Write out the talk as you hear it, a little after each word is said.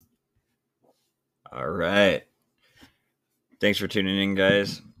All right. Thanks for tuning in,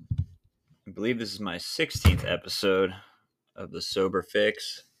 guys. I believe this is my 16th episode of the Sober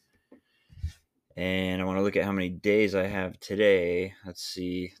Fix. And I want to look at how many days I have today. Let's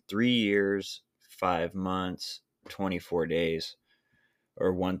see, 3 years, 5 months, 24 days,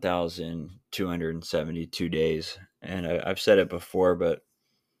 or 1,272 days. And I've said it before, but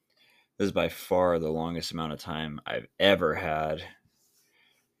this is by far the longest amount of time I've ever had.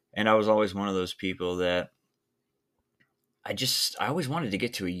 And I was always one of those people that I always wanted to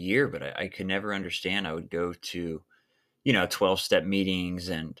get to a year, but I could never understand. I would go to 12-step meetings,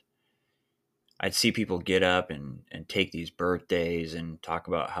 and I'd see people get up and take these birthdays and talk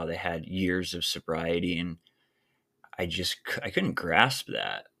about how they had years of sobriety. And I couldn't grasp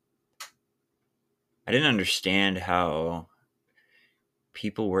that. I didn't understand how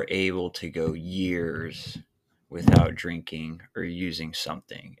people were able to go years without drinking or using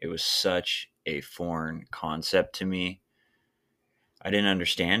something. It was such a foreign concept to me. I didn't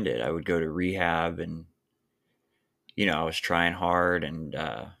understand it. I would go to rehab, and I was trying hard, and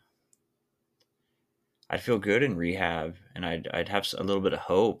I'd feel good in rehab, and I'd have a little bit of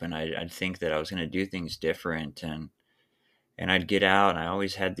hope, and I'd think that I was going to do things different, and I'd get out, and I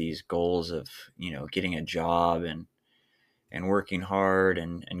always had these goals of getting a job and working hard,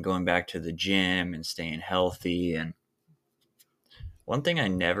 and going back to the gym and staying healthy. And one thing I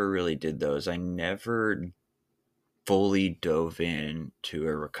never really did, though, is I never fully dove into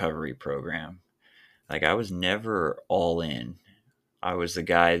a recovery program. Like, I was never all in. I was the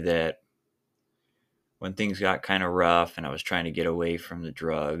guy that, when things got kind of rough and I was trying to get away from the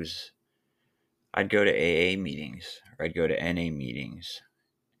drugs, I'd go to AA meetings or I'd go to NA meetings.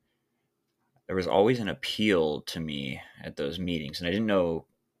 There was always an appeal to me at those meetings, and I didn't know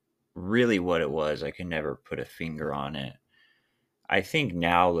really what it was. I could never put a finger on it. I think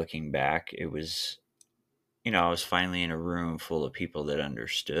now, looking back, it was, I was finally in a room full of people that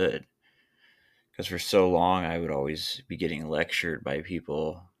understood. Because for so long, I would always be getting lectured by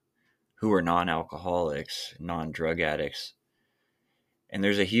people who were non-alcoholics, non-drug addicts. And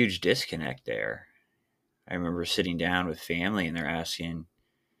there's a huge disconnect there. I remember sitting down with family, and they're asking,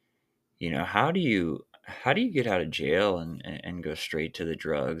 how do you get out of jail and go straight to the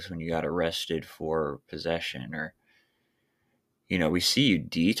drugs when you got arrested for possession? Or, we see you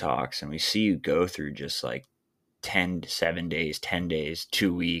detox, and we see you go through just like 10 7 days, 10 days,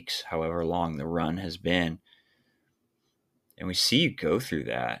 2 weeks, however long the run has been. And we see you go through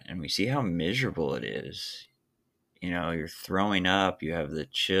that, and we see how miserable it is. You're throwing up, you have the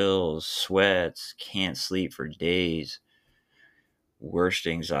chills, sweats, can't sleep for days. Worst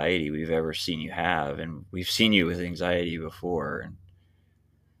anxiety we've ever seen you have, and we've seen you with anxiety before,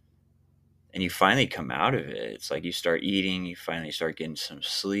 and you finally come out of it. It's like you start eating, you finally start getting some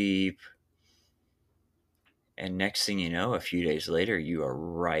sleep, and next thing you know, a few days later, you are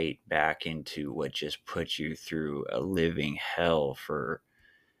right back into what just put you through a living hell for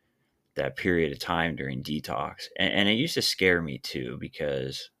that period of time during detox. And it used to scare me too,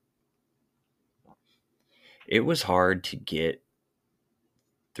 because it was hard to get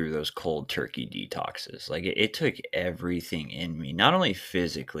through those cold turkey detoxes. Like, it took everything in me. Not only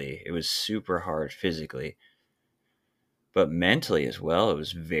physically, it was super hard physically, but mentally as well. It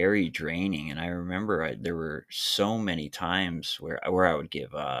was very draining. And I remember there were so many times where I would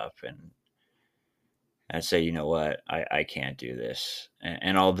give up, and I'd say, you know what, I can't do this.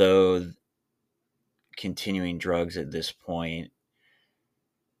 And although continuing drugs at this point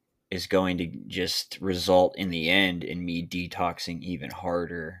is going to just result in the end in me detoxing even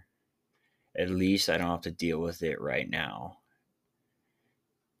harder, at least I don't have to deal with it right now.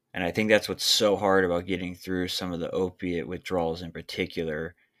 And I think that's what's so hard about getting through some of the opiate withdrawals in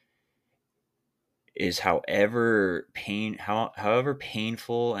particular, is however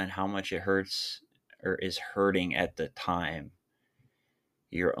painful and how much it hurts or is hurting at the time,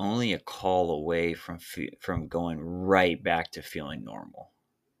 you're only a call away from going right back to feeling normal,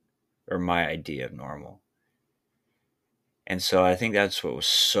 or my idea of normal. And so I think that's what was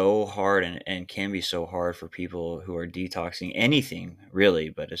so hard, and can be so hard for people who are detoxing anything really,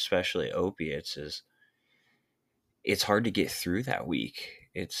 but especially opiates, is it's hard to get through that week.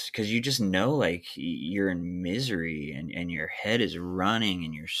 It's because you just know, like, you're in misery, and your head is running,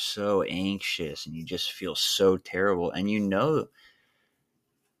 and you're so anxious, and you just feel so terrible. And you know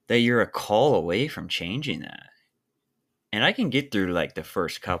that you're a call away from changing that. And I can get through like the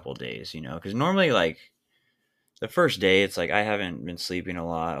first couple days, because normally, like, the first day, it's like I haven't been sleeping a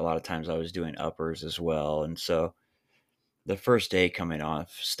lot. A lot of times I was doing uppers as well. And so the first day coming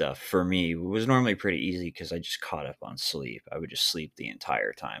off stuff for me was normally pretty easy because I just caught up on sleep. I would just sleep the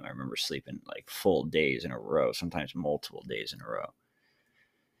entire time. I remember sleeping like full days in a row, sometimes multiple days in a row.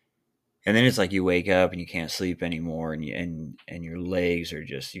 And then it's like you wake up and you can't sleep anymore, and and your legs are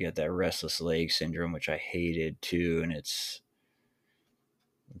just, you got that restless leg syndrome, which I hated too. And it's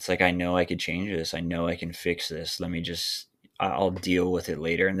like, I know I could change this. I know I can fix this. Let me just, I'll deal with it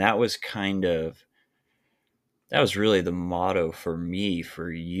later. And that was really the motto for me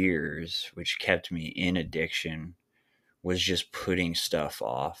for years, which kept me in addiction, was just putting stuff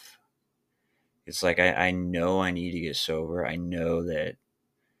off. It's like, I know I need to get sober. I know that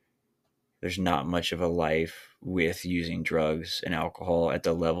there's not much of a life with using drugs and alcohol at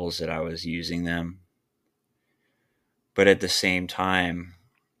the levels that I was using them. But at the same time,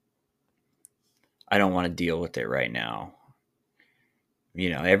 I don't want to deal with it right now.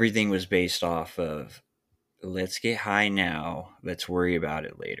 Everything was based off of, let's get high now, let's worry about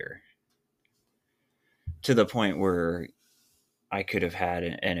it later. To the point where I could have had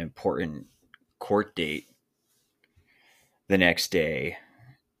an important court date the next day,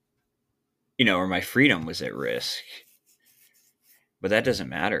 or my freedom was at risk. But that doesn't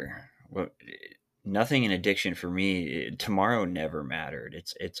matter. Well, nothing in addiction for me, tomorrow never mattered.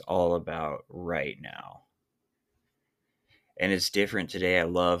 It's all about right now. And it's different today. I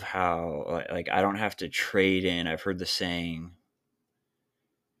love how, like, I don't have to trade in. I've heard the saying,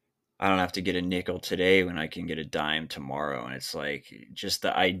 I don't have to get a nickel today when I can get a dime tomorrow. And it's like, just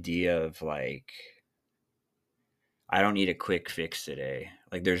the idea of, like, I don't need a quick fix today.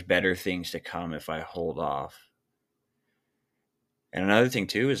 Like, there's better things to come if I hold off. And another thing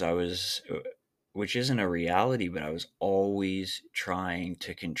too is, which isn't a reality, but I was always trying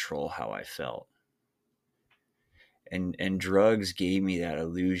to control how I felt. And drugs gave me that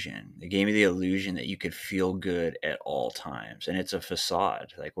illusion. They gave me the illusion that you could feel good at all times. And it's a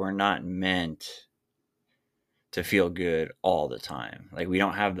facade. Like, we're not meant to feel good all the time. Like, we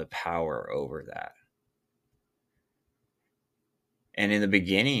don't have the power over that. And in the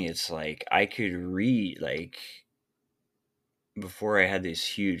beginning, it's like, I could read, like, before I had these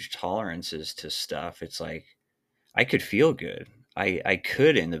huge tolerances to stuff, it's like, I could feel good. I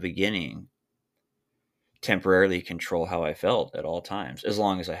could, in the beginning, temporarily control how I felt at all times, as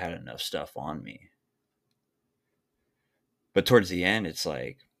long as I had enough stuff on me. But towards the end, it's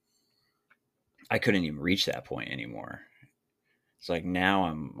like, I couldn't even reach that point anymore. It's like, now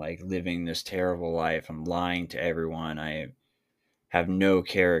I'm like living this terrible life. I'm lying to everyone. I have no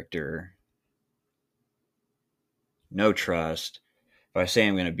character, no trust. If I say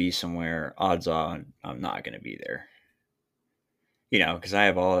I'm going to be somewhere, odds on I'm not going to be there. Because I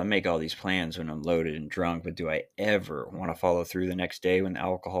make all these plans when I'm loaded and drunk, but do I ever want to follow through the next day when the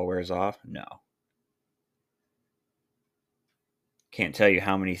alcohol wears off? No. Can't tell you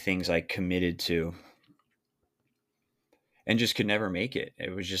how many things I committed to and just could never make it.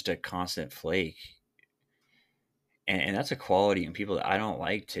 It was just a constant flake. And that's a quality in people that I don't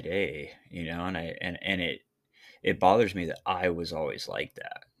like today, and it bothers me that I was always like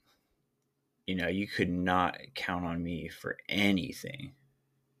that. You could not count on me for anything.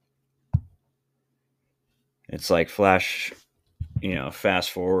 It's like fast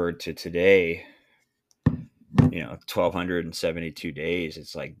forward to today, 1,272 days.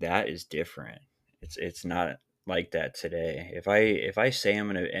 It's like, that is different. It's not like that today. If I say I'm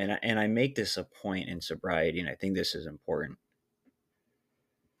gonna, and I make this a point in sobriety, and I think this is important,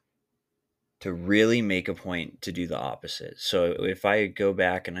 to really make a point to do the opposite. So if I go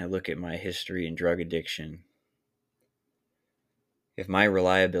back and I look at my history in drug addiction, if my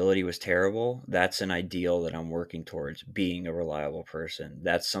reliability was terrible, that's an ideal that I'm working towards, being a reliable person.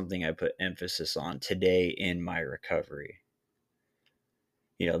 That's something I put emphasis on today in my recovery.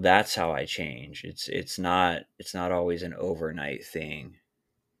 That's how I change. It's not always an overnight thing.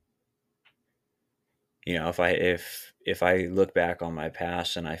 If I look back on my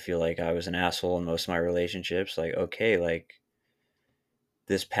past and I feel like I was an asshole in most of my relationships, like, okay, like,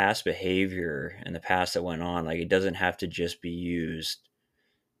 this past behavior and the past that went on, like, it doesn't have to just be used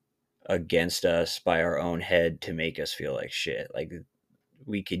against us by our own head to make us feel like shit. Like,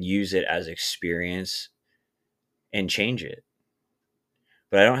 we could use it as experience and change it.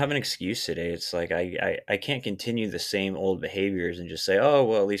 But I don't have an excuse today. It's like, I can't continue the same old behaviors and just say, oh,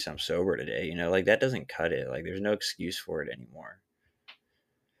 well, at least I'm sober today. Like, that doesn't cut it. Like, there's no excuse for it anymore.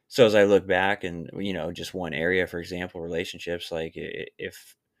 So as I look back and, just one area, for example, relationships, like,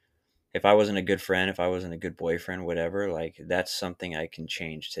 if I wasn't a good friend, if I wasn't a good boyfriend, whatever, like, that's something I can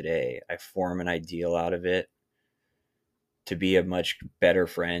change today. I form an ideal out of it to be a much better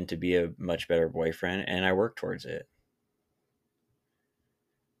friend, to be a much better boyfriend, and I work towards it.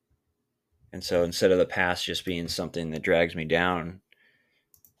 And so instead of the past just being something that drags me down,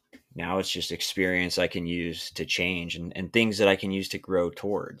 now it's just experience I can use to change, and things that I can use to grow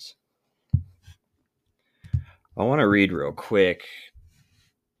towards. I want to read real quick.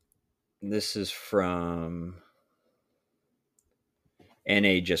 This is from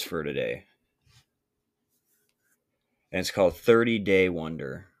NA Just for Today. And it's called 30-Day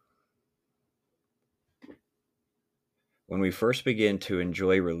Wonder. When we first begin to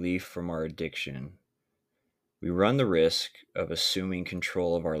enjoy relief from our addiction, we run the risk of assuming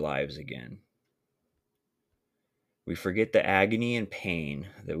control of our lives again. We forget the agony and pain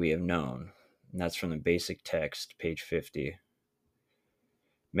that we have known. And that's from the basic text, page 50.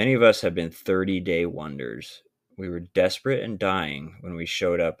 Many of us have been 30-day wonders. We were desperate and dying when we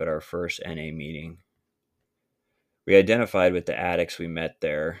showed up at our first NA meeting. We identified with the addicts we met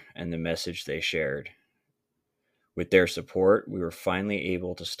there and the message they shared. With their support, we were finally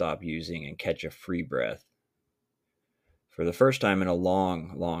able to stop using and catch a free breath. For the first time in a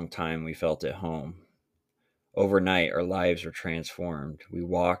long, long time, we felt at home. Overnight, our lives were transformed. We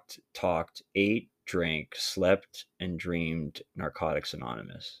walked, talked, ate, drank, slept, and dreamed Narcotics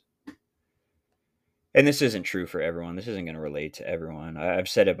Anonymous. And this isn't true for everyone. This isn't going to relate to everyone. I've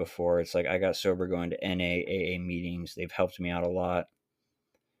said it before. It's like I got sober going to NA, AA meetings. They've helped me out a lot.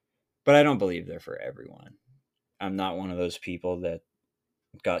 But I don't believe they're for everyone. I'm not one of those people that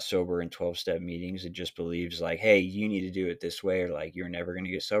got sober in 12-step meetings and just believes like, hey, you need to do it this way, or like you're never going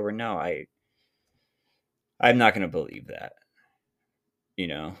to get sober. No, I'm not going to believe that. You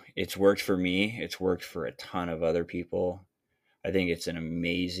know, it's worked for me. It's worked for a ton of other people. I think it's an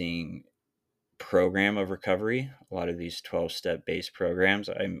amazing program of recovery. A lot of these 12-step based programs,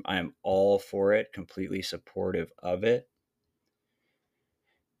 I'm all for it, completely supportive of it.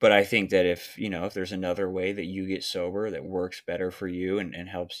 But I think that if there's another way that you get sober that works better for you and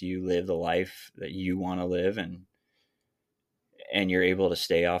helps you live the life that you want to live, and you're able to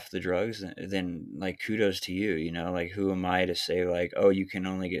stay off the drugs, then like kudos to you. Like, who am I to say like, oh, you can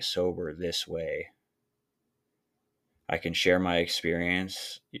only get sober this way? I can share my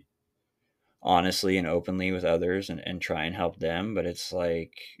experience honestly and openly with others and try and help them, but it's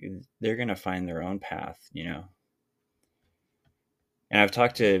like they're going to find their own path. And I've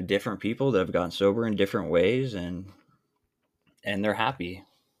talked to different people that have gotten sober in different ways, and they're happy.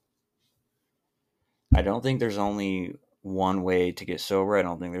 I don't think there's only one way to get sober. I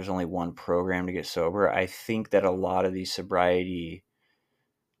don't think there's only one program to get sober. I think that a lot of these sobriety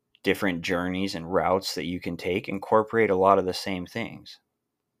different journeys and routes that you can take incorporate a lot of the same things.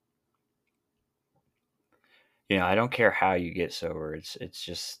 I don't care how you get sober. It's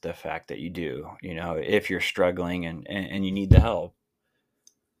just the fact that you do, if you're struggling and you need the help.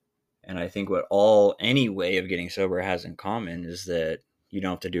 And I think what any way of getting sober has in common is that you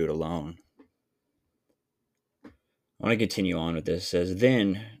don't have to do it alone. I want to continue on with this. It says,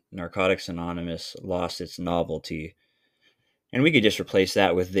 then Narcotics Anonymous lost its novelty. And we could just replace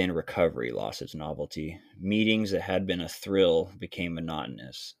that with then recovery lost its novelty. Meetings that had been a thrill became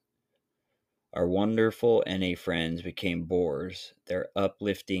monotonous. Our wonderful NA friends became bores. Their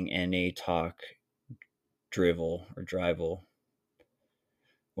uplifting NA talk drivel.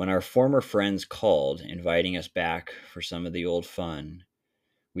 When our former friends called, inviting us back for some of the old fun,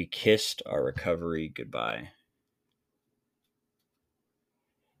 we kissed our recovery goodbye.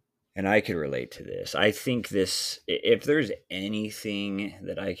 And I could relate to this. I think if there's anything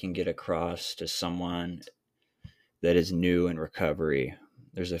that I can get across to someone that is new in recovery,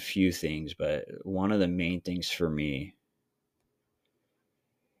 there's a few things, but one of the main things for me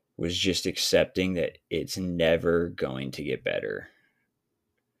was just accepting that it's never going to get better.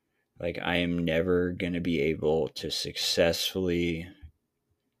 Like, I am never going to be able to successfully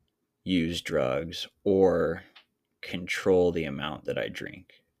use drugs or control the amount that I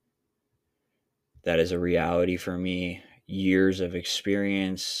drink. That is a reality for me. Years of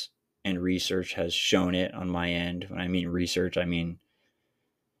experience and research has shown it on my end. When I mean research, I mean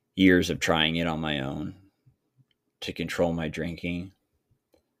years of trying it on my own to control my drinking.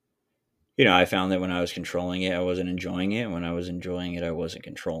 I found that when I was controlling it, I wasn't enjoying it. When I was enjoying it, I wasn't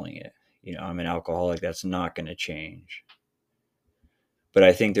controlling it. I'm an alcoholic. That's not going to change. But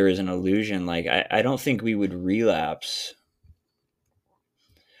I think there is an illusion. Like, I don't think we would relapse.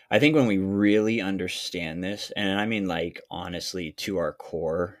 I think when we really understand this, and I mean, like, honestly, to our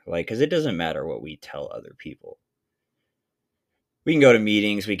core, like, because it doesn't matter what we tell other people. We can go to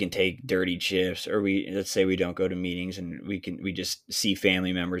meetings, we can take dirty chips, or let's say we don't go to meetings and we just see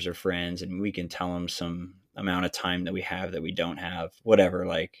family members or friends, and we can tell them some amount of time that we have that we don't have, whatever.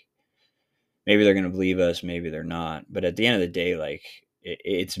 Like, maybe they're going to believe us, maybe they're not. But at the end of the day, like,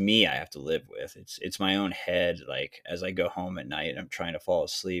 it's me I have to live with. It's my own head. Like as I go home at night, I'm trying to fall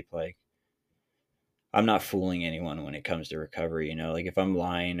asleep. Like I'm not fooling anyone when it comes to recovery. Like if I'm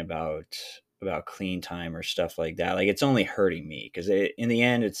lying about clean time or stuff like that, like it's only hurting me because in the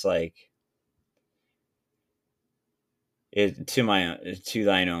end, it's like it to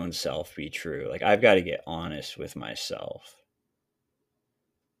thine own self be true. Like I've got to get honest with myself.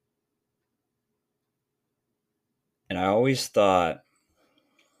 And I always thought,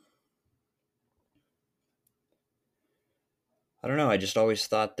 I don't know, I just always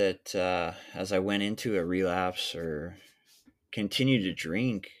thought that as I went into a relapse or continued to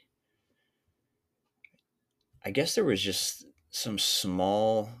drink, I guess there was just some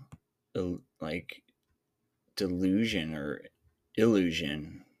small, like, delusion or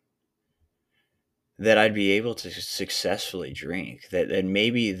illusion that I'd be able to successfully drink. That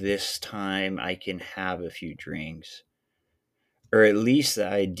maybe this time I can have a few drinks, or at least the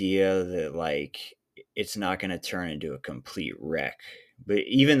idea that like it's not going to turn into a complete wreck. But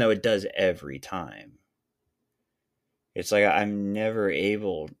even though it does every time, it's like I'm never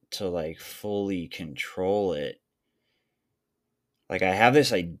able to like fully control it. Like I have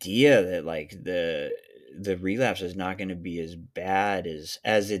this idea that like the relapse is not going to be as bad as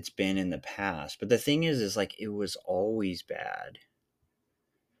it's been in the past. But the thing is like it was always bad.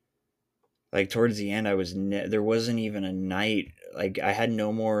 Like towards the end, there wasn't even a night. Like I had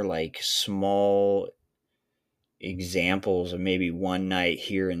no more like small examples of maybe one night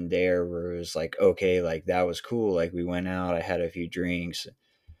here and there where it was like, okay, like that was cool. Like we went out, I had a few drinks,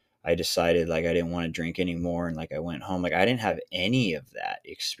 I decided like I didn't want to drink anymore, and like I went home. Like I didn't have any of that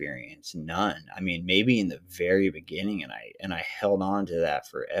experience. None. I mean, maybe in the very beginning, and I held on to that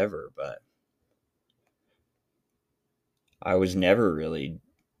forever, but I was never really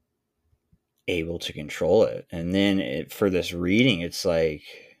able to control it. And then for this reading, it's like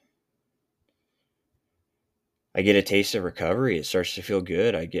I get a taste of recovery. It starts to feel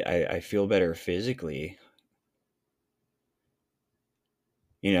good. I feel better physically,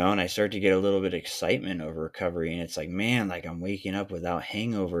 and I start to get a little bit of excitement over recovery. And it's like, man, like I'm waking up without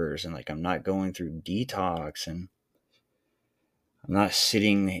hangovers, and like I'm not going through detox, and I'm not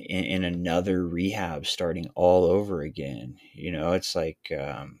sitting in another rehab starting all over again. It's like,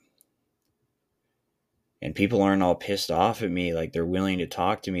 and people aren't all pissed off at me. Like they're willing to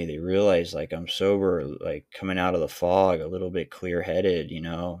talk to me. They realize like I'm sober, like coming out of the fog, a little bit clear headed,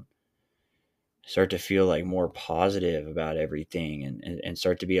 start to feel like more positive about everything, and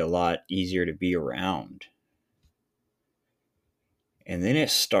start to be a lot easier to be around. And then it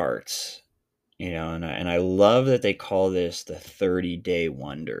starts, and I love that they call this the 30-day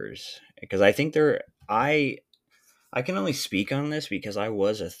wonders, because I think I can only speak on this because I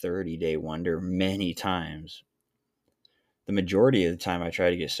was a 30-day wonder many times. The majority of the time I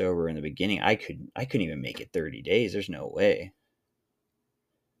tried to get sober in the beginning, I couldn't even make it 30 days. There's no way.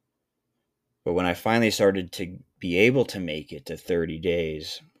 But when I finally started to be able to make it to 30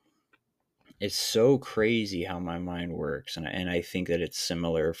 days, it's so crazy how my mind works. And I think that it's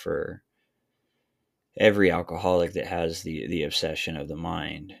similar for every alcoholic that has the obsession of the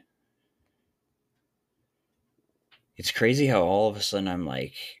mind. It's crazy how all of a sudden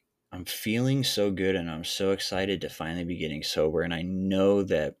I'm feeling so good, and I'm so excited to finally be getting sober. And I know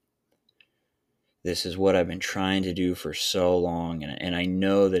that this is what I've been trying to do for so long. And I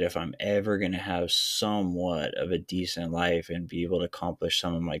know that if I'm ever going to have somewhat of a decent life and be able to accomplish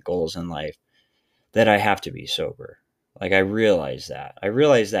some of my goals in life, that I have to be sober. Like I realized that. I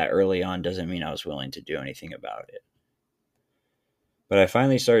realized that early on doesn't mean I was willing to do anything about it. But I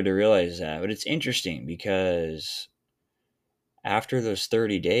finally started to realize that. But it's interesting because after those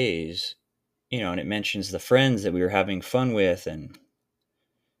 30 days, and it mentions the friends that we were having fun with, and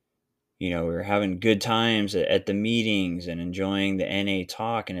we were having good times at the meetings and enjoying the NA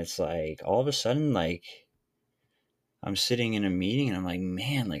talk. And it's like all of a sudden, like I'm sitting in a meeting and I'm like,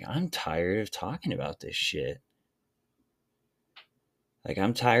 man, like I'm tired of talking about this shit. Like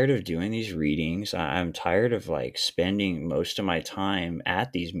I'm tired of doing these readings. I'm tired of like spending most of my time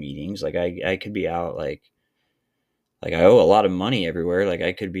at these meetings. Like I could be out like I owe a lot of money everywhere. Like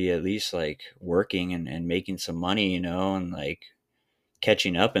I could be at least like working and making some money, and like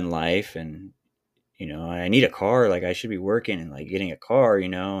catching up in life. And I need a car. Like I should be working and like getting a car,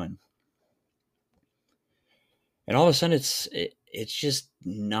 and all of a sudden it's just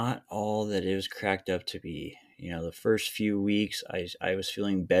not all that it was cracked up to be. The first few weeks I was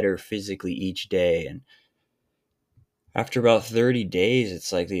feeling better physically each day, and after about 30 days,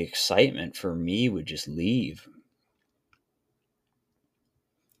 it's like the excitement for me would just leave.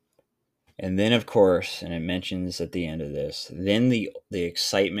 And then, of course, and it mentions at the end of this, then the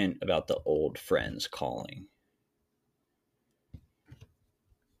excitement about the old friends calling.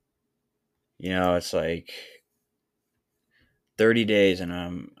 It's like 30 days, and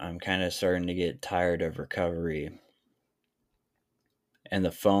I'm kind of starting to get tired of recovery, and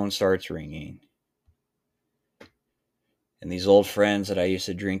the phone starts ringing, and these old friends that I used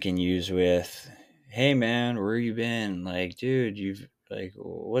to drink and use with, hey man, where you been? Like, dude, you've like,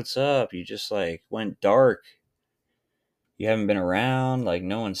 what's up? You just like went dark. You haven't been around. Like,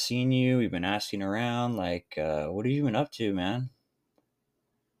 no one's seen you. We've been asking around. Like, what have you been up to, man?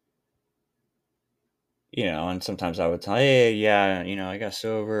 And sometimes I would tell, hey, yeah, I got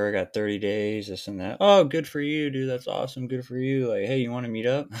sober. I got 30 days, this and that. Oh, good for you, dude. That's awesome. Good for you. Like, hey, you want to meet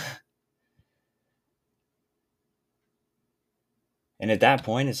up? And at that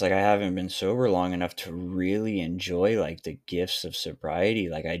point, it's like I haven't been sober long enough to really enjoy like the gifts of sobriety.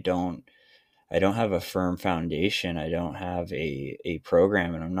 Like I don't have a firm foundation. I don't have a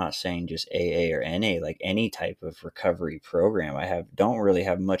program, and I'm not saying just AA or NA, like any type of recovery program. Don't really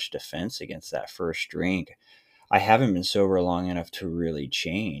have much defense against that first drink. I haven't been sober long enough to really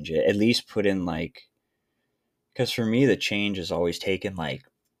change. At least put in like, because for me the change has always taken like,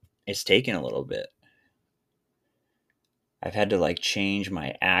 it's taken a little bit. I've had to like change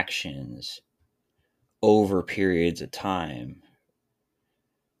my actions over periods of time,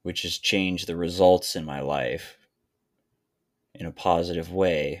 which has changed the results in my life in a positive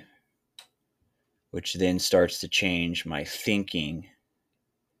way, which then starts to change my thinking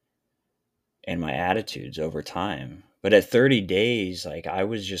and my attitudes over time. But at 30 days, like I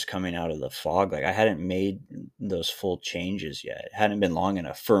was just coming out of the fog. Like I hadn't made those full changes yet. It hadn't been long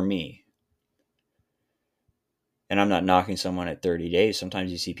enough for me. And I'm not knocking someone at 30 days.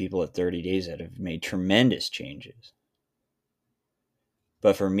 Sometimes you see people at 30 days that have made tremendous changes.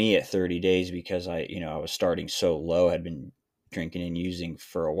 But for me at 30 days, because I was starting so low, had been drinking and using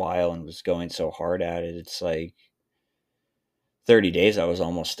for a while and was going so hard at it, it's like 30 days I was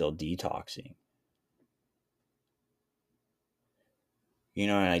almost still detoxing.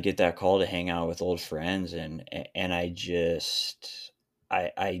 And I get that call to hang out with old friends, and I just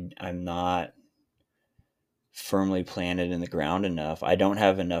I'm not firmly planted in the ground enough. I don't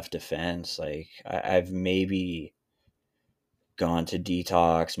have enough defense. Like I've maybe gone to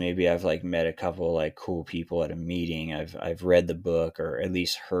detox, maybe I've like met a couple like cool people at a meeting. I've read the book, or at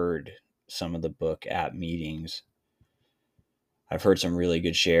least heard some of the book at meetings. I've heard some really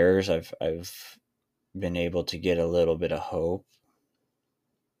good shares. I've been able to get a little bit of hope.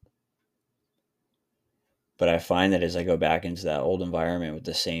 But I find that as I go back into that old environment with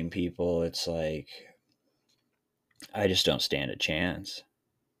the same people, it's like I just don't stand a chance,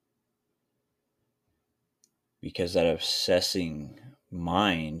 because that obsessing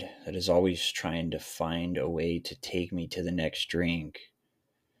mind that is always trying to find a way to take me to the next drink,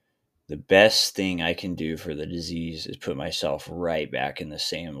 the best thing I can do for the disease is put myself right back in the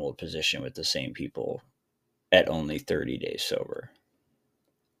same old position with the same people at only 30 days sober.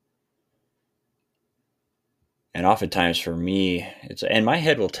 And oftentimes for me, and my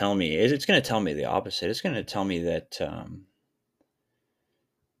head will tell me, it's going to tell me the opposite. It's going to tell me that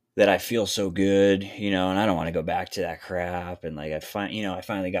I feel so good, and I don't want to go back to that crap. And like I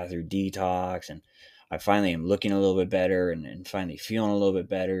finally got through detox, and I finally am looking a little bit better, and finally feeling a little bit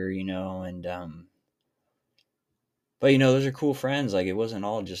better, and but those are cool friends. Like it wasn't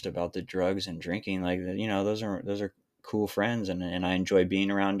all just about the drugs and drinking. Like those are cool friends, and I enjoy being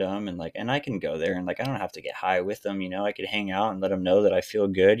around them, and I can go there, and like I don't have to get high with them. I could hang out and let them know that I feel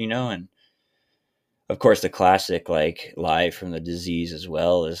good, and of course the classic like lie from the disease as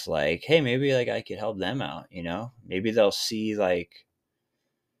well is like, hey, maybe like I could help them out. Maybe they'll see like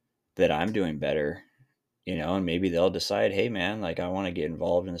that I'm doing better, and maybe they'll decide, hey man, like I want to get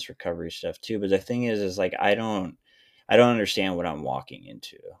involved in this recovery stuff too. But the thing is like I don't understand what I'm walking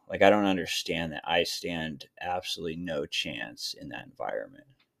into. Like I don't understand that I stand absolutely no chance in that environment,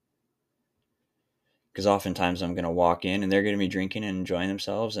 because oftentimes I'm going to walk in and they're going to be drinking and enjoying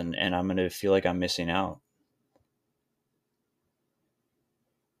themselves, and I'm going to feel like I'm missing out.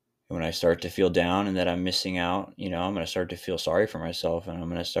 And when I start to feel down and that I'm missing out, I'm going to start to feel sorry for myself, and I'm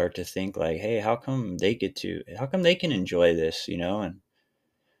going to start to think like, hey, how come they can enjoy this, and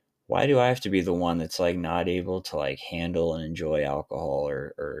why do I have to be the one that's like not able to like handle and enjoy alcohol,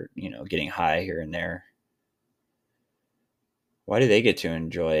 or getting high here and there? Why do they get to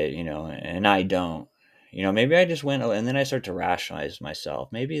enjoy it, and I don't? Maybe I just went, and then I start to rationalize myself.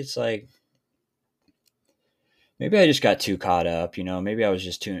 Maybe I just got too caught up, maybe I was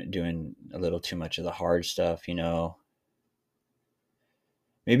just doing a little too much of the hard stuff,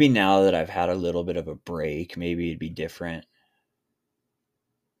 Maybe now that I've had a little bit of a break, maybe it'd be different.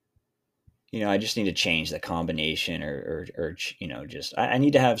 I just need to change the combination or just I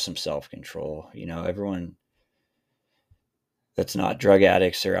need to have some self control. Everyone that's not drug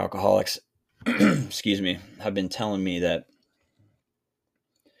addicts or alcoholics, excuse me, have been telling me that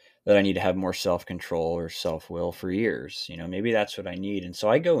I need to have more self control or self will for years. Maybe that's what I need. And so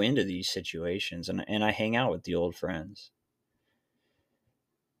I go into these situations and I hang out with the old friends.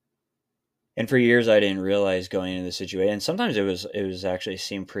 And for years I didn't realize going into the situation. And sometimes it was actually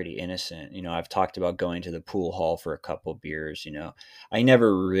seemed pretty innocent. I've talked about going to the pool hall for a couple beers. I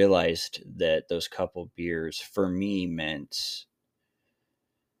never realized that those couple beers for me meant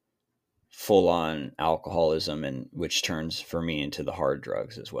full on alcoholism, and which turns for me into the hard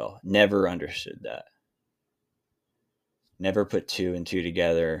drugs as well. Never understood that. Never put two and two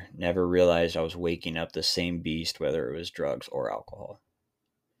together. Never realized I was waking up the same beast, whether it was drugs or alcohol.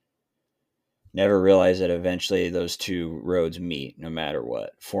 Never realized that eventually those two roads meet no matter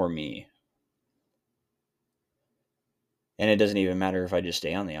what for me. And it doesn't even matter if I just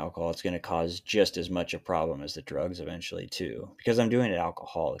stay on the alcohol. It's going to cause just as much a problem as the drugs eventually too, because I'm doing it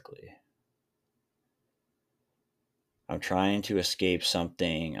alcoholically. I'm trying to escape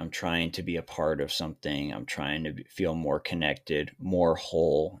something. I'm trying to be a part of something. I'm trying to feel more connected, more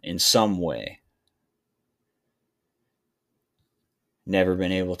whole in some way. Never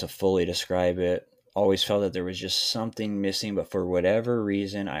been able to fully describe it. Always felt that there was just something missing, but for whatever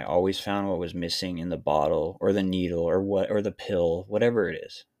reason, I always found what was missing in the bottle or the needle or the pill, whatever it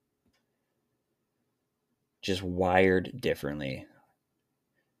is. Just wired differently.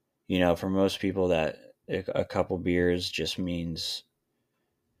 For most people, that a couple beers just means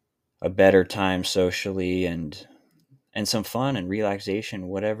a better time socially and some fun and relaxation,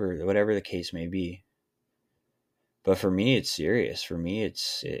 whatever the case may be. But for me, it's serious. For me,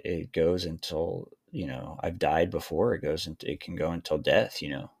 it goes until I've died before. It can go until death.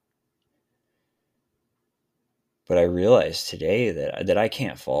 But I realized today that I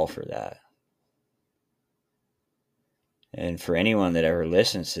can't fall for that. And for anyone that ever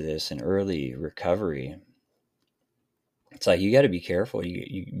listens to this in early recovery, it's like you got to be careful.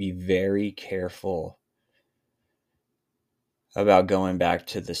 You be very careful about going back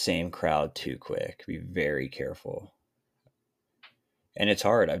to the same crowd too quick. Be very careful. And it's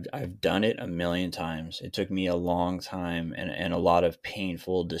hard. I've done it a million times. It took me a long time and a lot of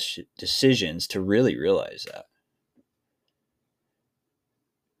painful decisions to really realize that.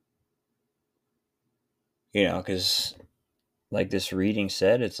 Because like this reading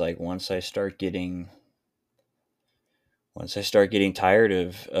said, it's like once I start getting tired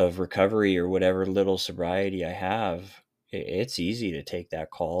of recovery or whatever little sobriety I have, it's easy to take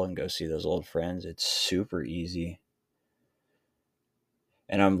that call and go see those old friends. It's super easy.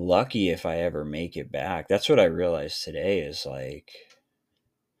 And I'm lucky if I ever make it back. That's what I realized today is like,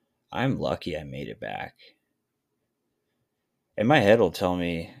 I'm lucky I made it back. And my head will tell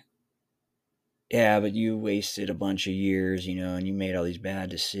me, yeah, but you wasted a bunch of years, and you made all these bad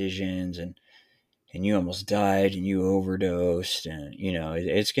decisions and you almost died and you overdosed. And,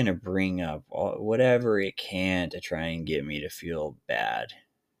 it's going to bring up whatever it can to try and get me to feel bad.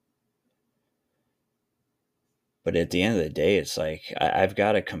 But at the end of the day, it's like, I've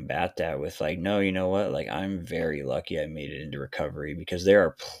got to combat that with like, no, you know what? Like, I'm very lucky I made it into recovery, because there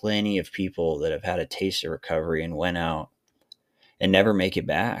are plenty of people that have had a taste of recovery and went out and never make it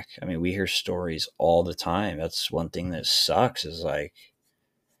back. I mean, we hear stories all the time. That's one thing that sucks, is like,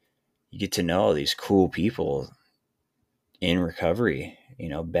 you get to know these cool people in recovery,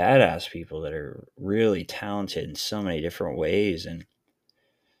 badass people that are really talented in so many different ways. And,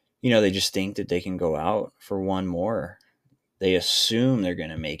 they just think that they can go out for one more. They assume they're going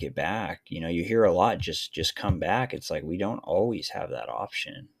to make it back. You hear a lot, just come back. It's like, we don't always have that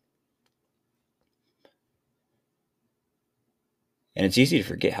option. And it's easy to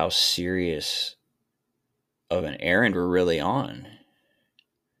forget how serious of an errand we're really on.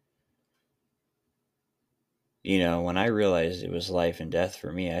 When I realized it was life and death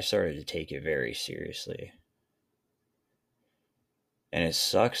for me, I started to take it very seriously. And it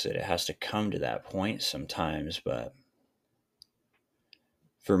sucks that it has to come to that point sometimes, but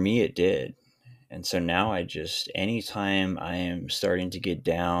for me, it did. And so now anytime I am starting to get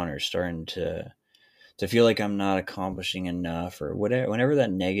down or starting to feel like I'm not accomplishing enough or whatever, whenever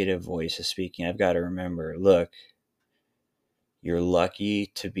that negative voice is speaking, I've got to remember, look, you're lucky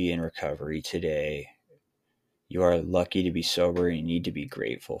to be in recovery today. You are lucky to be sober, and you need to be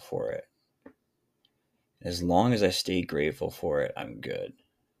grateful for it. As long as I stay grateful for it, I'm good.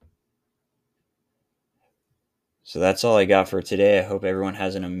 So that's all I got for today. I hope everyone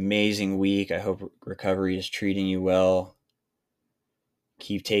has an amazing week. I hope recovery is treating you well.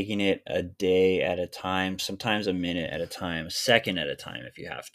 Keep taking it a day at a time, sometimes a minute at a time, a second at a time if you have to.